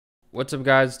What's up,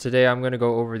 guys? Today I'm going to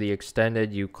go over the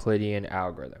extended Euclidean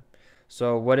algorithm.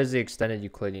 So what is the extended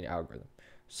Euclidean algorithm?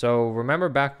 So remember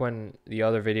back when the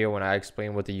other video when I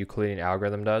explained what the Euclidean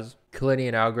algorithm does?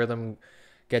 Euclidean algorithm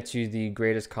gets you the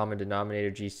greatest common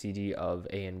denominator GCD of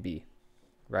A and B,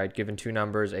 right? Given two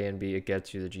numbers, A and B, it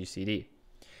gets you the GCD.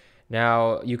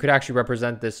 Now, you could actually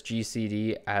represent this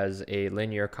GCD as a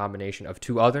linear combination of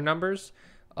two other numbers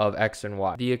of x and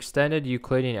y. The extended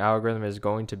Euclidean algorithm is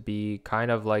going to be kind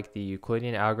of like the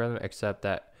Euclidean algorithm, except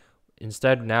that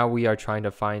instead now we are trying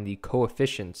to find the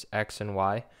coefficients x and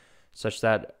y, such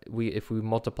that if we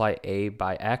multiply a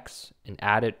by x and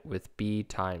add it with b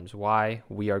times y,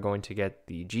 we are going to get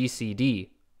the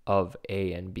GCD of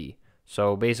a and b.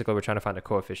 So basically we're trying to find the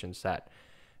coefficients that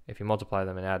if you multiply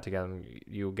them and add together,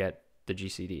 you'll get the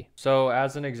GCD. So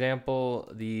as an example,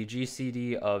 the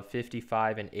GCD of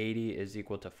 55 and 80 is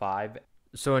equal to 5.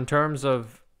 So in terms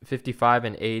of 55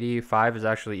 and 80, 5 is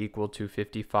actually equal to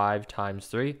 55 times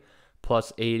 3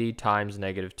 plus 80 times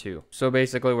 -2. So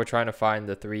basically we're trying to find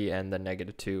the 3 and the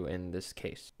 -2 in this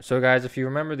case. So guys, if you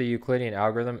remember, the Euclidean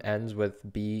algorithm ends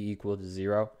with b equal to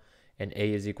 0 and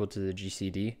a is equal to the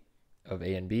GCD of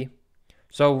a and b.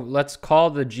 So let's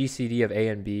call the GCD of a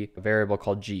and b a variable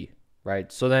called g,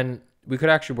 right? So then we could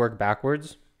actually work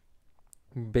backwards.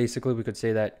 Basically, we could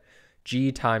say that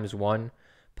g times 1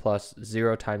 plus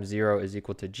 0 times 0 is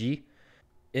equal to g.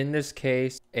 In this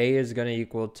case, a is going to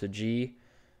equal to g,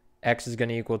 x is going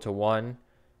to equal to 1,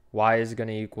 y is going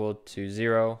to equal to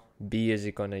 0, b is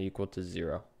going to equal to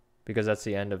 0, because that's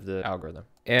the end of the algorithm.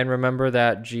 And remember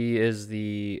that g is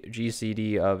the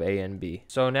GCD of a and b.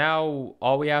 So now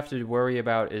all we have to worry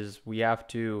about is we have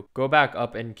to go back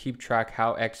up and keep track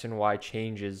how x and y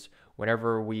changes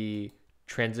whenever we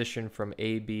transition from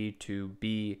AB to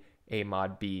B, A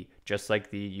mod B, just like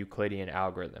the Euclidean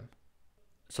algorithm.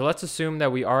 So let's assume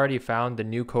that we already found the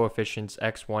new coefficients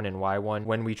x1 and y1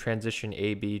 when we transition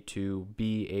AB to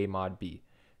B, A mod B.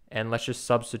 And let's just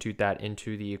substitute that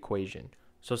into the equation.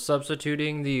 So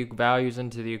substituting the values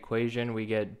into the equation, we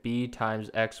get b times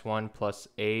x1 plus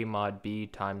a mod b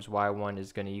times y1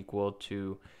 is going to equal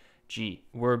to g.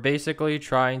 We're basically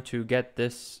trying to get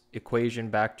this equation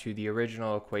back to the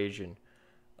original equation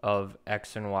of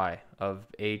x and y, of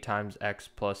a times x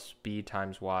plus b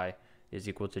times y is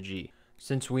equal to g.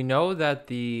 Since we know that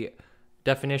the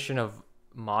definition of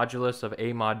modulus of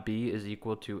a mod b is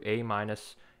equal to a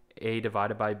minus a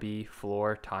divided by b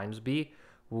floor times b,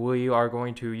 we are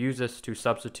going to use this to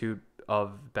substitute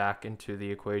back into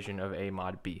the equation of a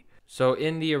mod b. So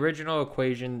in the original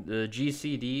equation, the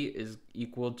GCD is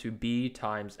equal to b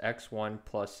times x1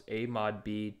 plus a mod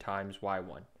b times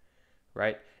y1,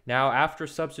 right? Now, after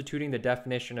substituting the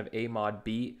definition of a mod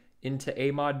b into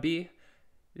a mod b,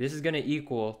 this is going to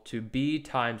equal to b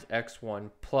times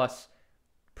x1 plus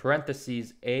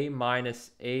parentheses a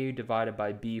minus a divided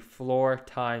by b floor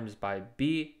times by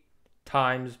b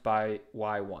times by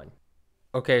y1.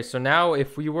 Okay, so now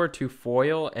if we were to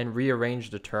FOIL and rearrange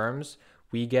the terms,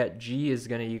 we get g is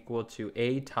going to equal to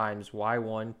a times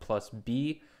y1 plus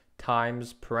b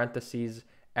times parentheses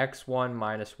x1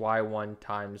 minus y1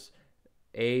 times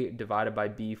a divided by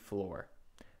b floor.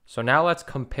 So now let's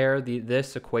compare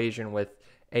this equation with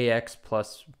ax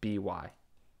plus by.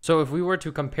 So if we were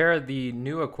to compare the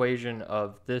new equation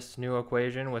of this new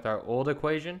equation with our old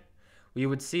equation, we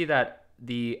would see that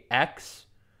this x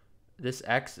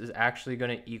is actually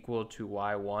going to equal to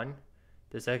y1.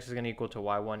 This x is going to equal to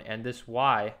y1, and this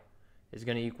y is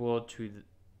going to equal to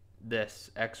this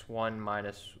x1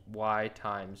 minus y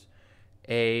times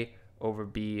a over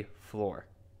b floor.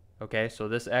 Okay, so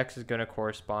this x is going to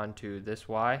correspond to this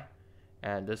y,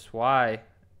 and this y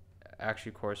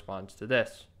actually corresponds to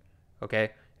this.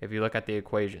 Okay, if you look at the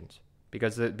equations,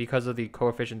 because of the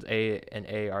coefficients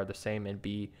a are the same and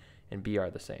b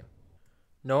are the same.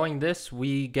 Knowing this,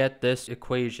 we get this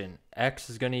equation. X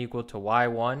is going to equal to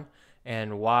y1,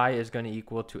 and y is going to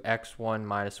equal to x1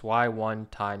 minus y1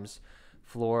 times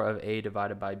floor of a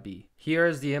divided by b. Here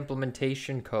is the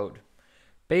implementation code.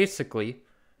 Basically,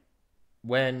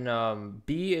 when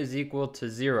b is equal to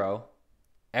 0,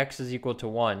 x is equal to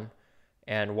 1,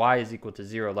 and y is equal to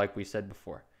 0, like we said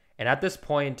before. And at this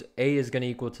point, a is going to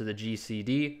equal to the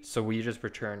GCD, so we just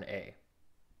return a.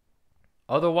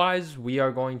 Otherwise, we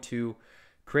are going to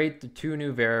create the two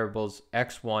new variables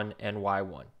x1 and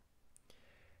y1.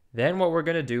 Then what we're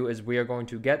going to do is we are going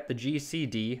to get the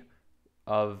GCD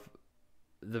of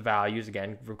the values,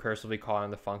 again, recursively calling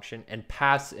the function, and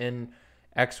pass in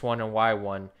x1 and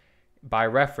y1 by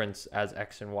reference as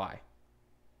x and y.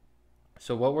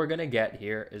 So what we're going to get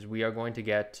here is we are going to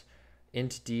get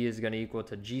int d is going to equal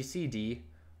to GCD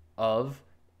of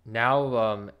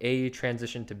now A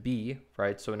transitioned to B,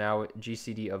 right? So now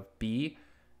GCD of B.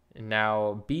 And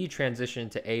now B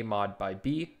transitioned to A mod by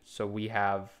B. So we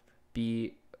have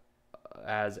B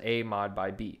as A mod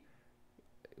by B,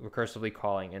 recursively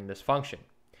calling in this function.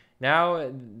 Now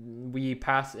we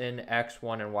pass in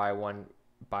x1 and y1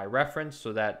 by reference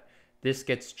so that this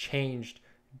gets changed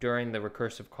during the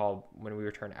recursive call when we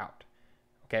return out.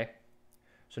 Okay?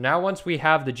 So now once we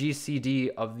have the GCD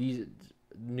of these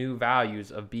new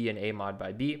values of B and A mod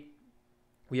by B,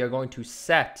 we are going to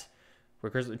set,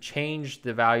 recursively change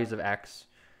the values of x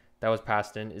that was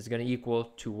passed in is going to equal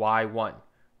to y1,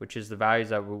 which is the values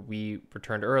that we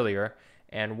returned earlier,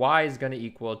 and y is going to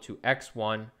equal to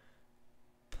x1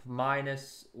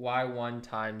 minus y1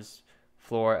 times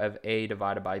floor of A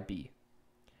divided by B.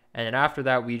 And then after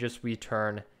that, we just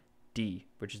return D,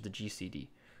 which is the GCD.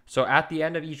 So at the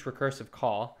end of each recursive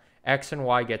call, x and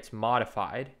y gets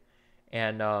modified,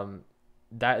 and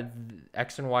that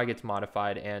x and y gets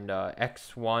modified, and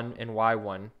x1 and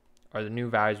y1 are the new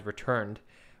values returned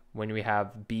when we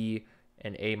have B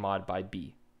and A mod by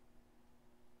B.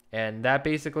 And that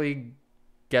basically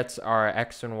gets our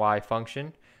x and y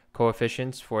function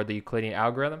coefficients for the Euclidean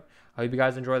algorithm. I hope you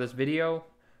guys enjoy this video.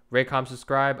 Rate, comment,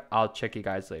 subscribe. I'll check you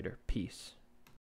guys later. Peace.